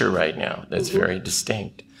picture right now that's very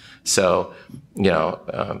distinct. So,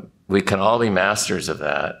 we can all be masters of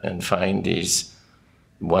that and find these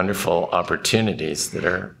wonderful opportunities that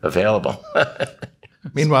are available.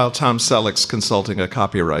 Meanwhile, Tom Selleck's consulting a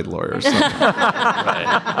copyright lawyer. So.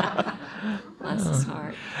 Right. Bless his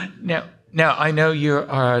heart. Now, I know you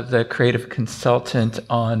are the creative consultant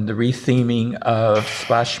on the retheming of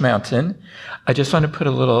Splash Mountain. I just want to put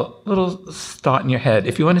a little thought in your head.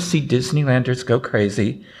 If you want to see Disneylanders go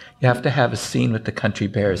crazy, you have to have a scene with the country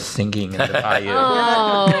bears singing in the bayou.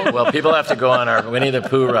 Oh. Well, people have to go on our Winnie the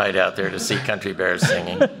Pooh ride out there to see country bears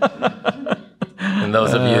singing. And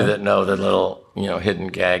those of you that know the little, hidden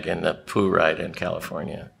gag in the Pooh ride in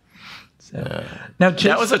California. Now,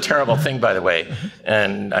 that was a terrible thing, by the way,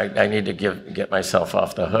 and I need to get myself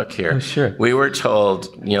off the hook here. Oh, sure. We were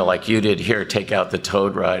told, like you did here, take out the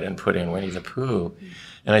Toad ride and put in Winnie the Pooh.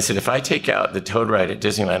 And I said, if I take out the Toad ride at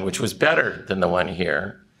Disneyland, which was better than the one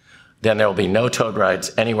here, then there will be no toad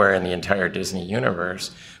rides anywhere in the entire Disney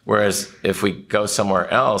universe. Whereas if we go somewhere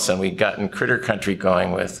else, and we've gotten Critter Country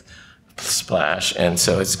going with Splash, and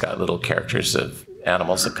so it's got little characters of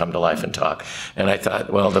animals that come to life and talk. And I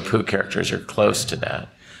thought, well, the Pooh characters are close to that.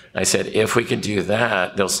 I said, if we could do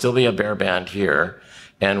that, there'll still be a bear band here,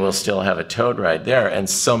 and we'll still have a toad ride there. And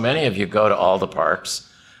so many of you go to all the parks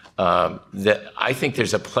that I think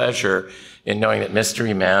there's a pleasure in knowing that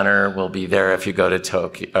Mystery Manor will be there if you go to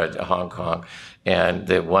Tokyo, Hong Kong, and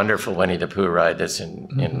the wonderful Winnie the Pooh ride that's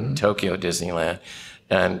in Tokyo Disneyland.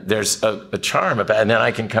 And there's a charm about it. And then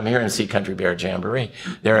I can come here and see Country Bear Jamboree.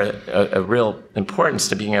 There's a real importance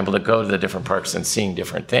to being able to go to the different parks and seeing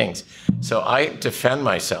different things. So I defend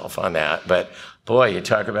myself on that. But boy, you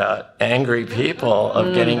talk about angry people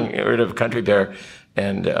of getting rid of Country Bear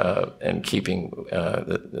and keeping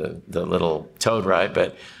the little toad ride.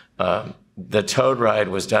 But the toad ride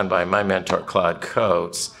was done by my mentor, Claude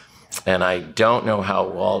Coates. And I don't know how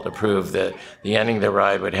Walt approved that the ending of the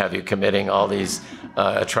ride would have you committing all these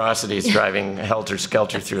atrocities, driving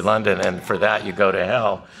helter-skelter through London, and for that you go to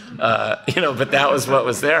hell. But that was what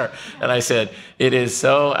was there. And I said, it is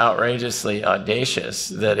so outrageously audacious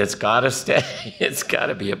that it's got to stay. It's got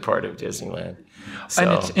to be a part of Disneyland. So,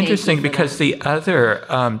 and it's interesting because the other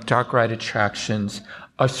dark ride attractions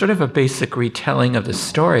are sort of a basic retelling of the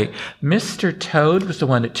story. Mr. Toad was the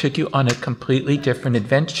one that took you on a completely different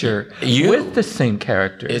adventure with the same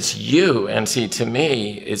characters. It's you. And see, to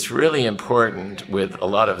me, it's really important with a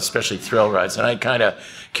lot of, especially thrill rides. And I kind of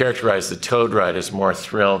characterize the Toad ride as more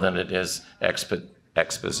thrill than it is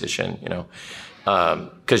exposition,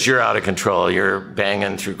 because you're out of control. You're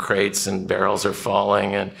banging through crates and barrels are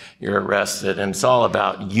falling and you're arrested. And it's all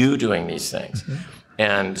about you doing these things. Mm-hmm.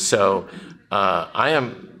 And so I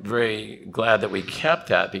am very glad that we kept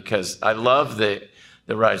that, because I love the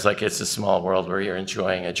rides like It's a Small World, where you're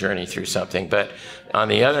enjoying a journey through something. But on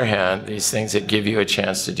the other hand, these things that give you a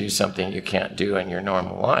chance to do something you can't do in your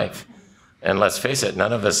normal life. And let's face it,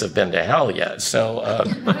 none of us have been to hell yet. So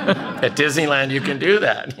at Disneyland, you can do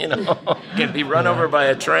that. You can be run over by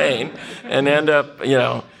a train and end up,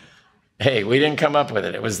 hey, we didn't come up with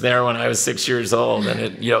it. It was there when I was 6 years old, and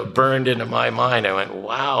it burned into my mind. I went,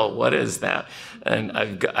 wow, what is that? And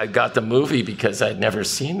I got the movie because I'd never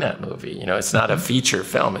seen that movie. It's not a feature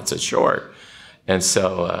film, it's a short. And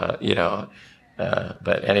so,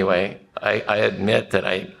 but anyway, I admit that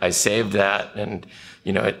I saved that, and,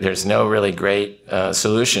 there's no really great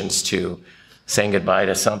solutions to saying goodbye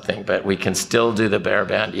to something, but we can still do the bear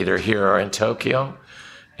band either here or in Tokyo.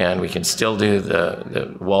 And we can still do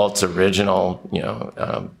the Walt's original,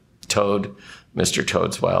 Toad, Mr.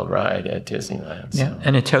 Toad's Wild Ride at Disneyland. So. Yeah,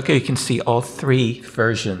 and in Tokyo you can see all three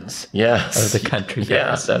versions of the Country Bear.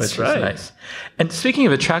 Yes, that's right. Is nice. And speaking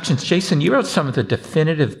of attractions, Jason, you wrote some of the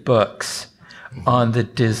definitive books on the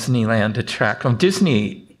Disneyland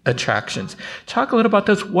Disney attractions. Talk a little about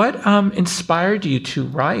those. What inspired you to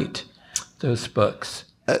write those books?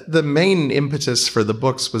 The main impetus for the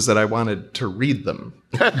books was that I wanted to read them,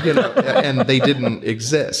 and they didn't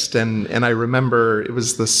exist. And I remember it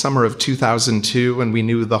was the summer of 2002 when we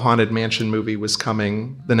knew the Haunted Mansion movie was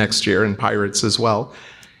coming the next year, and Pirates as well.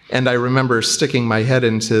 And I remember sticking my head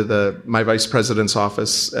into my vice president's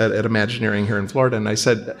office at Imagineering here in Florida, and I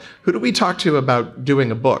said, who do we talk to about doing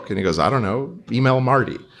a book? And he goes, I don't know, email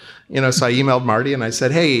Marty. So I emailed Marty and I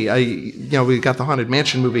said, hey, we got the Haunted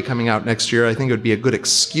Mansion movie coming out next year. I think it would be a good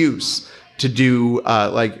excuse to do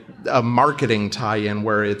like a marketing tie-in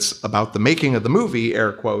where it's about the making of the movie,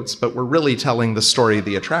 air quotes, but we're really telling the story of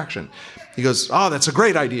the attraction. He goes, oh, that's a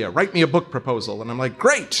great idea. Write me a book proposal. And I'm like,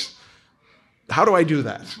 great. How do I do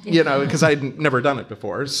that? Because I'd never done it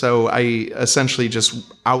before. So I essentially just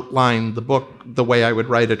outlined the book the way I would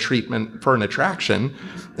write a treatment for an attraction.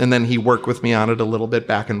 And then he worked with me on it a little bit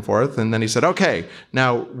back and forth. And then he said, okay,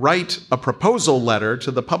 now write a proposal letter to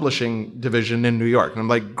the publishing division in New York. And I'm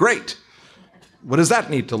like, great. What does that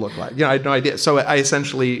need to look like? I had no idea. So I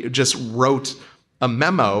essentially just wrote a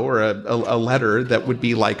memo or a letter that would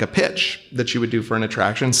be like a pitch that you would do for an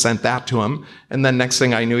attraction, sent that to him. And then next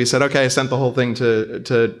thing I knew, he said, okay, I sent the whole thing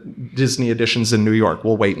to Disney Editions in New York.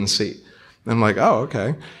 We'll wait and see. And I'm like, oh,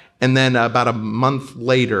 okay. And then about a month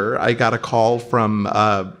later, I got a call from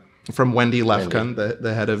Wendy Lefkun,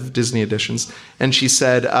 the head of Disney Editions. And she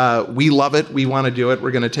said, we love it. We want to do it.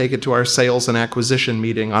 We're going to take it to our sales and acquisition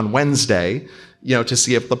meeting on Wednesday, to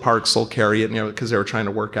see if the parks will carry it, because they were trying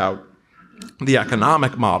to work out the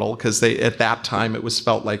economic model, because at that time it was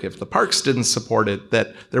felt like if the parks didn't support it,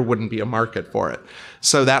 that there wouldn't be a market for it.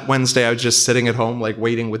 So that Wednesday I was just sitting at home, like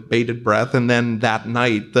waiting with bated breath. And then that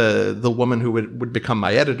night, the woman who would become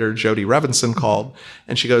my editor, Jody Revinson, called,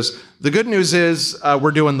 and she goes, "The good news is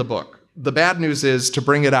we're doing the book. The bad news is, to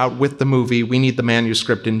bring it out with the movie, we need the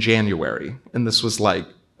manuscript in January." And this was like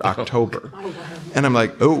October. And I'm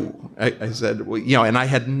like, oh, I said, well, and I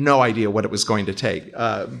had no idea what it was going to take.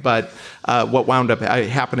 But what wound up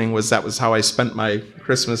happening was that was how I spent my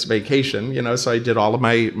Christmas vacation, so I did all of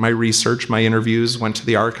my research, my interviews, went to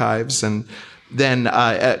the archives, and then,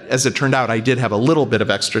 as it turned out, I did have a little bit of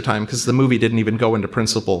extra time because the movie didn't even go into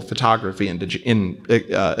principal photography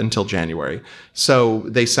until January. So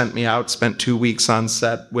they sent me out, spent 2 weeks on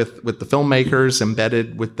set with the filmmakers,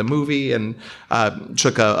 embedded with the movie, and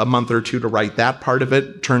took a month or two to write that part of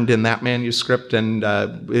it, turned in that manuscript, and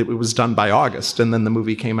it was done by August. And then the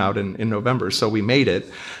movie came out in November, so we made it.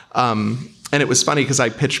 And it was funny because I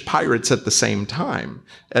pitched Pirates at the same time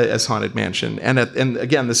as Haunted Mansion. And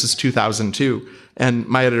again, this is 2002. And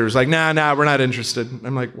my editor was like, nah, we're not interested.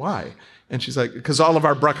 I'm like, why? And she's like, because all of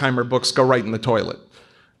our Bruckheimer books go right in the toilet.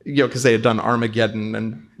 Because they had done Armageddon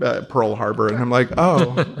and Pearl Harbor. And I'm like,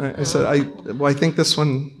 oh. I said, I think this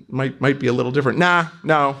one might be a little different. No,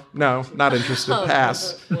 not interested.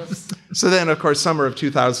 Pass. So then, of course, summer of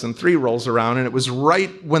 2003 rolls around, and it was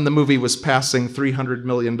right when the movie was passing $300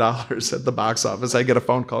 million at the box office. I get a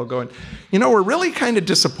phone call going, we're really kind of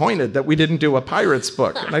disappointed that we didn't do a Pirates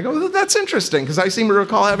book. And I go, well, that's interesting, because I seem to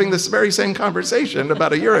recall having this very same conversation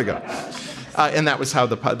about a year ago. And that was how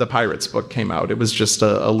the Pirates book came out. It was just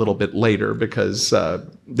a little bit later because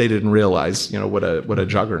they didn't realize, what a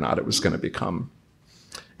juggernaut it was going to become.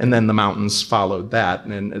 And then the mountains followed that.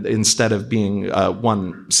 And instead of being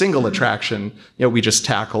one single attraction, we just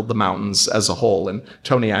tackled the mountains as a whole. And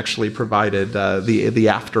Tony actually provided the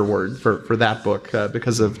afterword for that book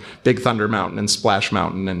because of Big Thunder Mountain and Splash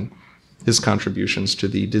Mountain and his contributions to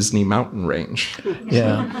the Disney mountain range.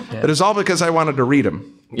 Yeah. It was all because I wanted to read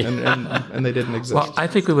them. And they didn't exist. Well, I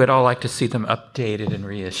think we would all like to see them updated and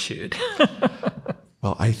reissued.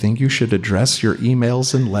 Well, I think you should address your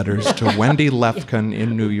emails and letters to Wendy Lefkin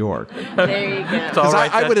in New York. There you go. Because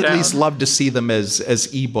I would at least love to see them as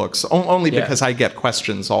ebooks, only because I get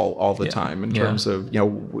questions all the time in terms of,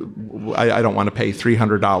 I don't want to pay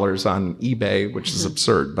 $300 on eBay, which is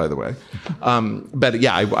absurd, by the way. But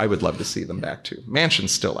yeah, I would love to see them back too.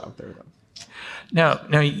 Mansion's still out there, though.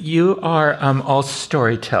 Now you are all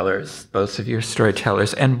storytellers, both of you are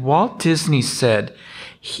storytellers, and Walt Disney said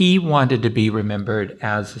he wanted to be remembered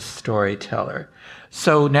as a storyteller.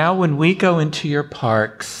 So now when we go into your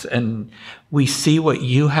parks and we see what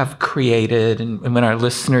you have created, and when our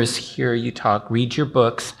listeners hear you talk, read your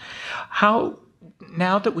books,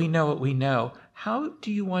 now that we know what we know, how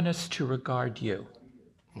do you want us to regard you?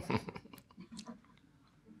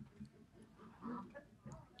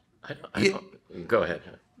 I don't, go ahead.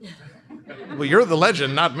 Well, you're the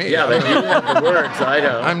legend, not me. Yeah, but you have the words. I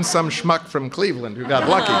don't. I'm some schmuck from Cleveland who got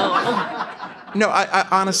lucky. No, I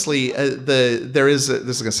honestly, there is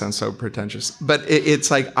this is going to sound so pretentious, but it's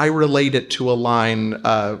like I relate it to a line.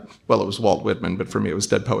 Well, it was Walt Whitman, but for me it was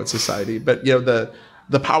Dead Poets Society. But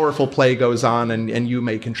the powerful play goes on, and you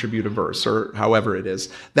may contribute a verse or however it is.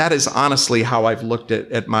 That is honestly how I've looked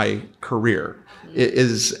at my career.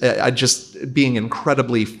 Is just being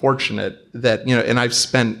incredibly fortunate that, and I've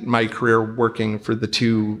spent my career working for the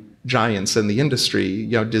two giants in the industry,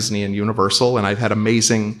 Disney and Universal, and I've had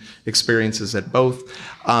amazing experiences at both.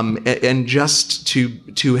 And just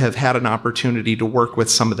to have had an opportunity to work with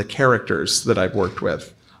some of the characters that I've worked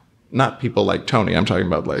with, not people like Tony, I'm talking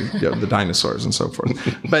about like the dinosaurs and so forth,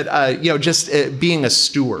 but just being a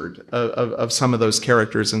steward of some of those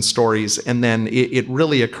characters and stories. And then it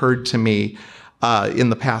really occurred to me in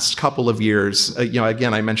the past couple of years,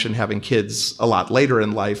 again, I mentioned having kids a lot later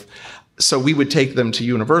in life. So we would take them to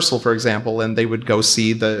Universal, for example, and they would go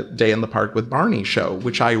see the Day in the Park with Barney show,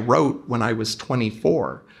 which I wrote when I was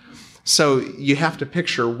 24. So you have to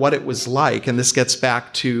picture what it was like. And this gets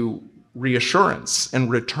back to reassurance and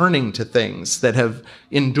returning to things that have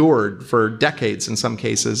endured for decades in some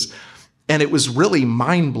cases. And it was really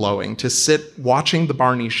mind-blowing to sit watching the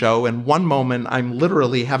Barney show, and one moment I'm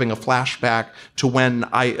literally having a flashback to when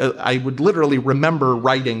I would literally remember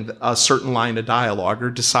writing a certain line of dialogue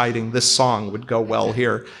or deciding this song would go well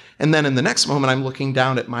here. And then in the next moment I'm looking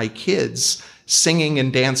down at my kids singing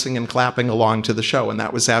and dancing and clapping along to the show, and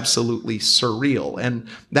that was absolutely surreal. And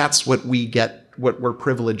that's what we're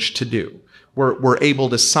privileged to do. We're able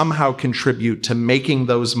to somehow contribute to making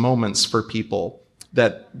those moments for people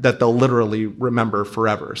that they'll literally remember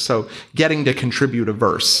forever. So getting to contribute a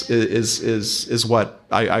verse is what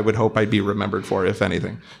I would hope I'd be remembered for, if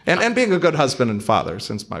anything. And being a good husband and father,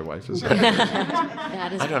 since my wife is.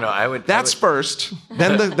 I don't know. That's first.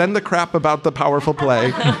 Then the crap about the powerful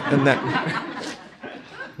play, and then.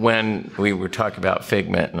 When we were talking about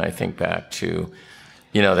Figment, and I think back to,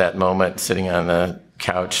 that moment sitting on the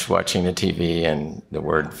couch watching the TV, and the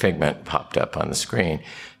word Figment popped up on the screen.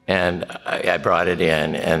 And I brought it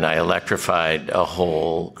in, and I electrified a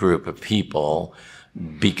whole group of people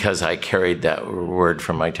because I carried that word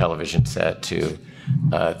from my television set to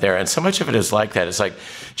there. And so much of it is like that. It's like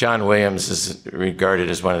John Williams is regarded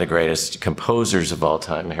as one of the greatest composers of all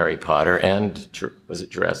time, Harry Potter, and was it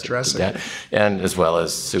Jurassic? Jurassic. And as well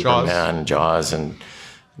as Superman, Jaws, and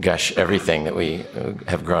gosh, everything that we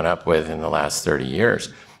have grown up with in the last 30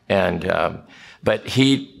 years. And but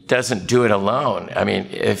he doesn't do it alone. I mean,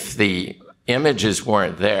 if the images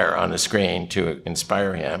weren't there on the screen to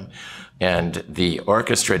inspire him, and the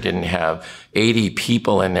orchestra didn't have 80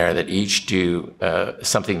 people in there that each do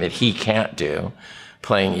something that he can't do,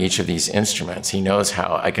 playing each of these instruments, he knows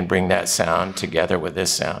how I can bring that sound together with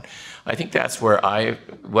this sound. I think that's where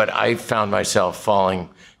what I found myself falling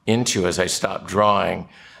into as I stopped drawing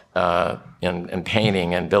and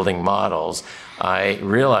painting and building models. I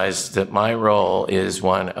realized that my role is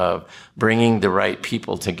one of bringing the right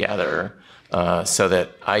people together so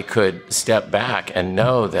that I could step back and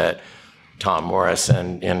know that Tom Morris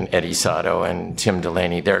and Eddie Sato and Tim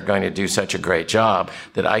Delaney, they're going to do such a great job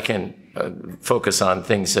that I can focus on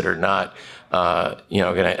things that are not going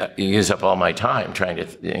to use up all my time trying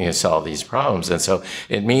to solve these problems. And so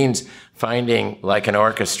it means finding, like an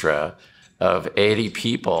orchestra of 80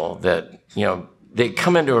 people that, they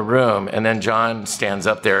come into a room and then John stands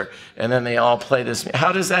up there and then they all play this.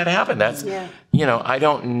 How does that happen? That's, I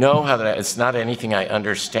don't know how that, it's not anything I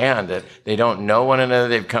understand, that they don't know one another.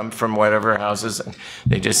 They've come from whatever houses, and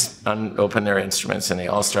they just open their instruments and they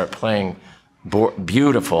all start playing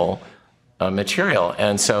beautiful material.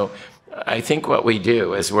 And so I think what we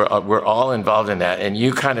do is we're all involved in that, and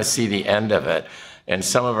you kind of see the end of it. And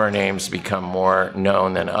some of our names become more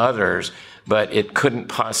known than others, but it couldn't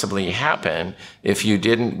possibly happen if you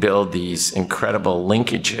didn't build these incredible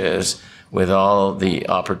linkages with all the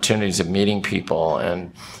opportunities of meeting people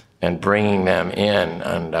and bringing them in.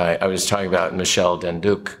 And I was talking about Michel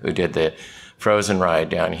Denduc, who did the Frozen ride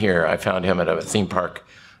down here. I found him at a theme park,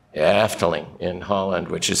 Efteling in Holland,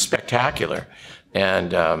 which is spectacular.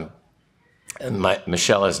 And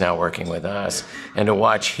Michel is now working with us. And to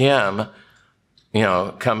watch him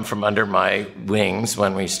come from under my wings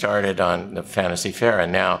when we started on the Fantasy Fair,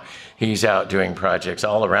 and now he's out doing projects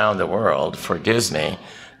all around the world for Disney,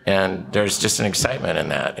 and there's just an excitement in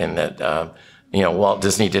that, Walt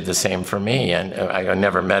Disney did the same for me, and I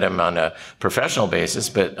never met him on a professional basis,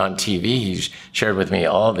 but on TV he shared with me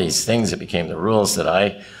all these things that became the rules that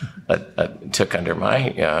I took under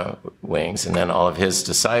my wings, and then all of his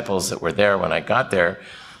disciples that were there when I got there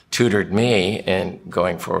tutored me in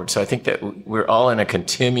going forward. So I think that we're all in a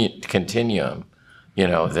continuum,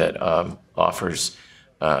 that offers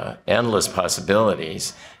endless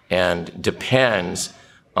possibilities and depends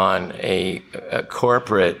on a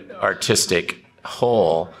corporate artistic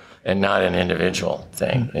whole and not an individual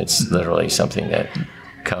thing. It's literally something that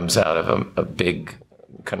comes out of a big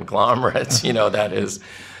conglomerate, that is.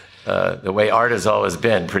 The way art has always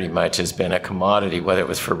been, pretty much, has been a commodity, whether it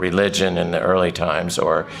was for religion in the early times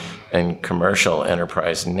or in commercial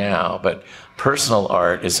enterprise now. But personal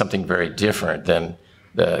art is something very different than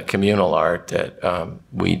the communal art that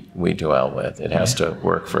we dwell with. It has to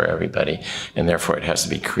work for everybody, and therefore it has to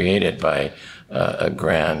be created by a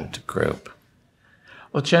grand group.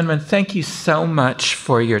 Well, gentlemen, thank you so much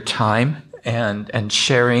for your time and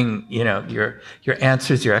sharing, your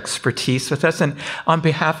answers, your expertise with us. And on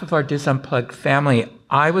behalf of our Dis Unplugged family,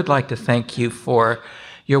 I would like to thank you for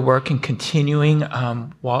your work in continuing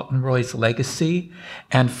Walt and Roy's legacy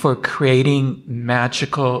and for creating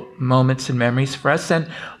magical moments and memories for us, and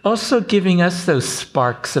also giving us those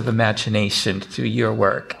sparks of imagination through your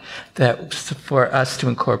work that for us to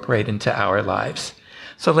incorporate into our lives.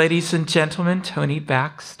 So, ladies and gentlemen, Tony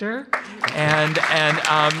Baxter and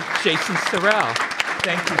Jason Surrell,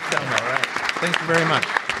 thank you so much. Thank you very much.